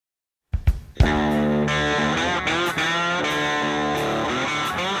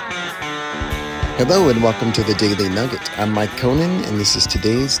Hello and welcome to the Daily Nugget. I'm Mike Conan and this is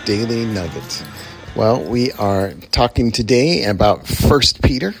today's Daily Nugget. Well, we are talking today about 1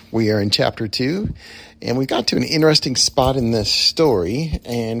 Peter. We are in chapter 2 and we got to an interesting spot in this story,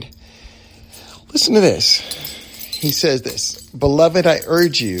 and listen to this. He says this: "Beloved, I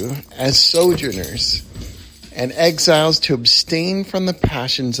urge you as sojourners and exiles to abstain from the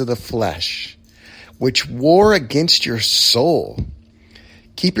passions of the flesh, which war against your soul.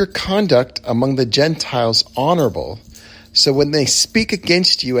 Keep your conduct among the Gentiles honorable, so when they speak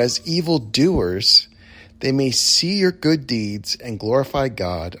against you as evildoers, they may see your good deeds and glorify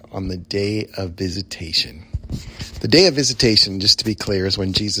God on the day of visitation." The day of visitation, just to be clear, is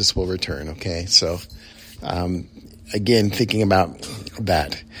when Jesus will return, okay? So, again, thinking about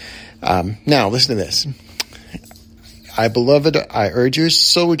that. Now, listen to this. Beloved, I urge you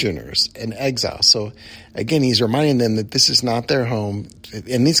sojourners and exiles. So again, he's reminding them that this is not their home.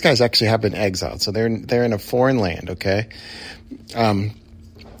 And these guys actually have been exiled. So they're in a foreign land, okay? And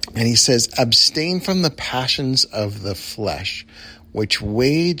he says, abstain from the passions of the flesh, which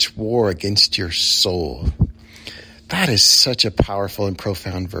wage war against your soul. That is such a powerful and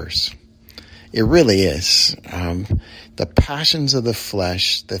profound verse. It really is. The passions of the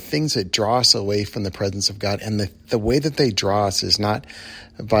flesh, the things that draw us away from the presence of God, and the way that they draw us is not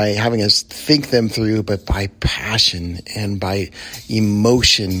by having us think them through, but by passion and by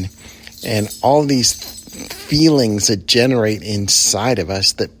emotion and all these feelings that generate inside of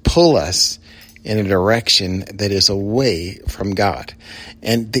us that pull us in a direction that is away from God.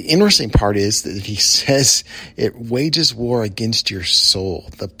 And the interesting part is that he says it wages war against your soul,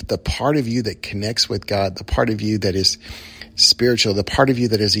 the part of you that connects with God, the part of you that is spiritual, the part of you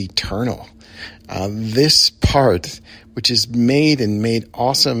that is eternal. This part, which is made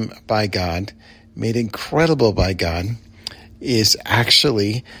awesome by God, made incredible by God, is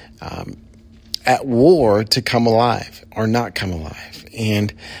actually at war to come alive or not come alive.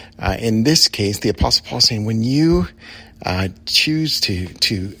 And in this case, the Apostle Paul is saying, when you choose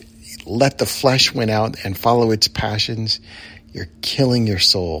to let the flesh win out and follow its passions, you're killing your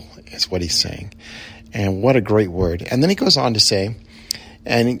soul, is what he's saying. And what a great word. And then he goes on to say,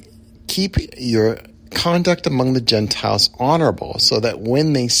 and keep your conduct among the Gentiles honorable, so that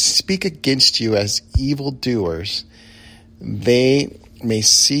when they speak against you as evildoers, they may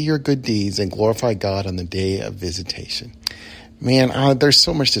see your good deeds and glorify God on the day of visitation. Man, there's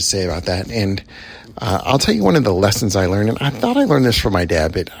so much to say about that. And I'll tell you one of the lessons I learned, and I thought I learned this from my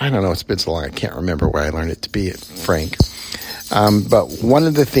dad, but I don't know, it's been so long I can't remember where I learned it, to be frank. But one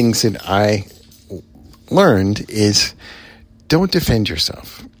of the things that I learned is don't defend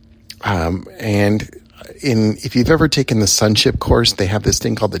yourself. And if you've ever taken the sonship course, they have this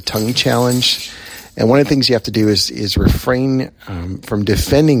thing called the tongue challenge. And one of the things you have to do is refrain from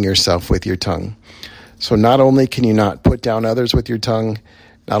defending yourself with your tongue. So not only can you not put down others with your tongue,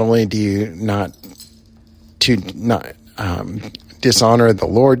 not only do you not dishonor the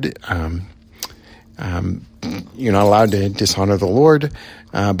Lord, you're not allowed to dishonor the Lord,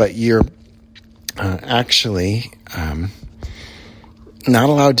 but you're actually not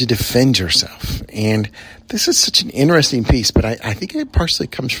allowed to defend yourself. And this is such an interesting piece, but I think it partially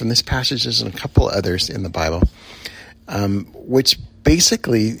comes from this passage and a couple others in the Bible, which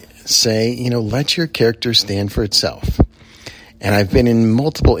basically say, let your character stand for itself. And I've been in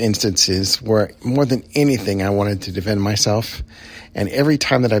multiple instances where more than anything, I wanted to defend myself. And every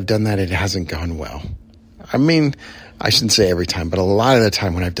time that I've done that, it hasn't gone well. I mean, I shouldn't say every time, but a lot of the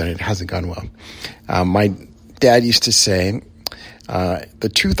time when I've done it, it hasn't gone well. My dad used to say,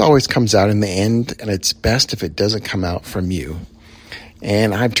 the truth always comes out in the end, and it's best if it doesn't come out from you.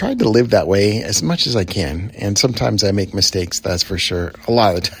 And I've tried to live that way as much as I can. And sometimes I make mistakes, that's for sure. A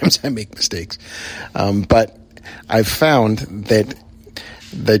lot of the times I make mistakes. But I've found that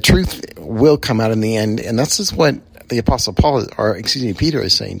the truth will come out in the end. And that's just what the Apostle Peter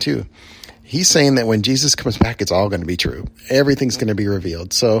is saying too. He's saying that when Jesus comes back, it's all going to be true. Everything's going to be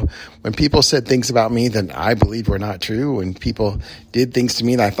revealed. So when people said things about me that I believed were not true, when people did things to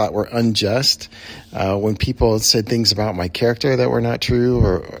me that I thought were unjust, when people said things about my character that were not true,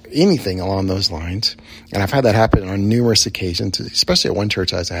 or anything along those lines, and I've had that happen on numerous occasions, especially at one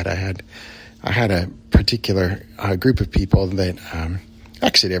church I had a particular group of people that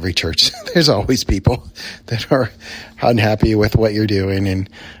actually at every church, there's always people that are unhappy with what you're doing and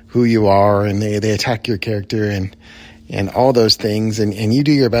who you are, and they attack your character and all those things. And you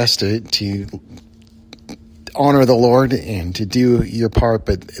do your best to honor the Lord and to do your part,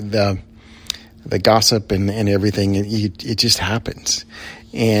 but the gossip and everything, it just happens.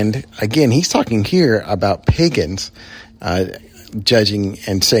 And again, he's talking here about pagans, judging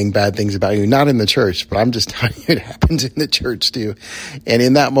and saying bad things about you, not in the church, but I'm just telling you it happens in the church too. And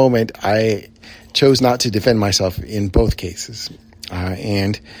in that moment, I chose not to defend myself in both cases.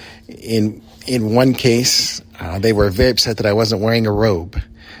 And in one case, they were very upset that I wasn't wearing a robe.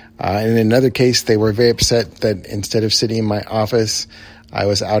 In another case, they were very upset that instead of sitting in my office, I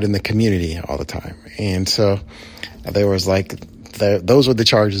was out in the community all the time. And so there was those were the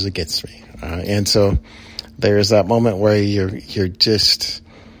charges against me. And so there's that moment where you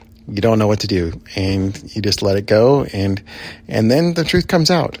don't know what to do, and you just let it go, and then the truth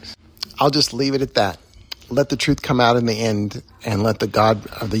comes out. I'll just leave it at that. Let the truth come out in the end, and let the God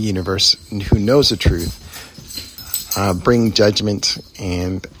of the universe, who knows the truth, bring judgment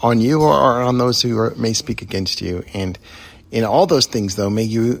and on you or on those who may speak against you. And in all those things, though, may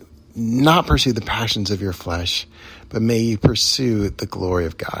you not pursue the passions of your flesh, but may you pursue the glory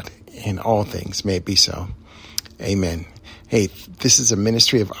of God in all things. May it be so. Amen. Hey, this is a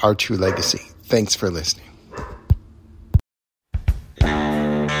ministry of Our True Legacy. Thanks for listening.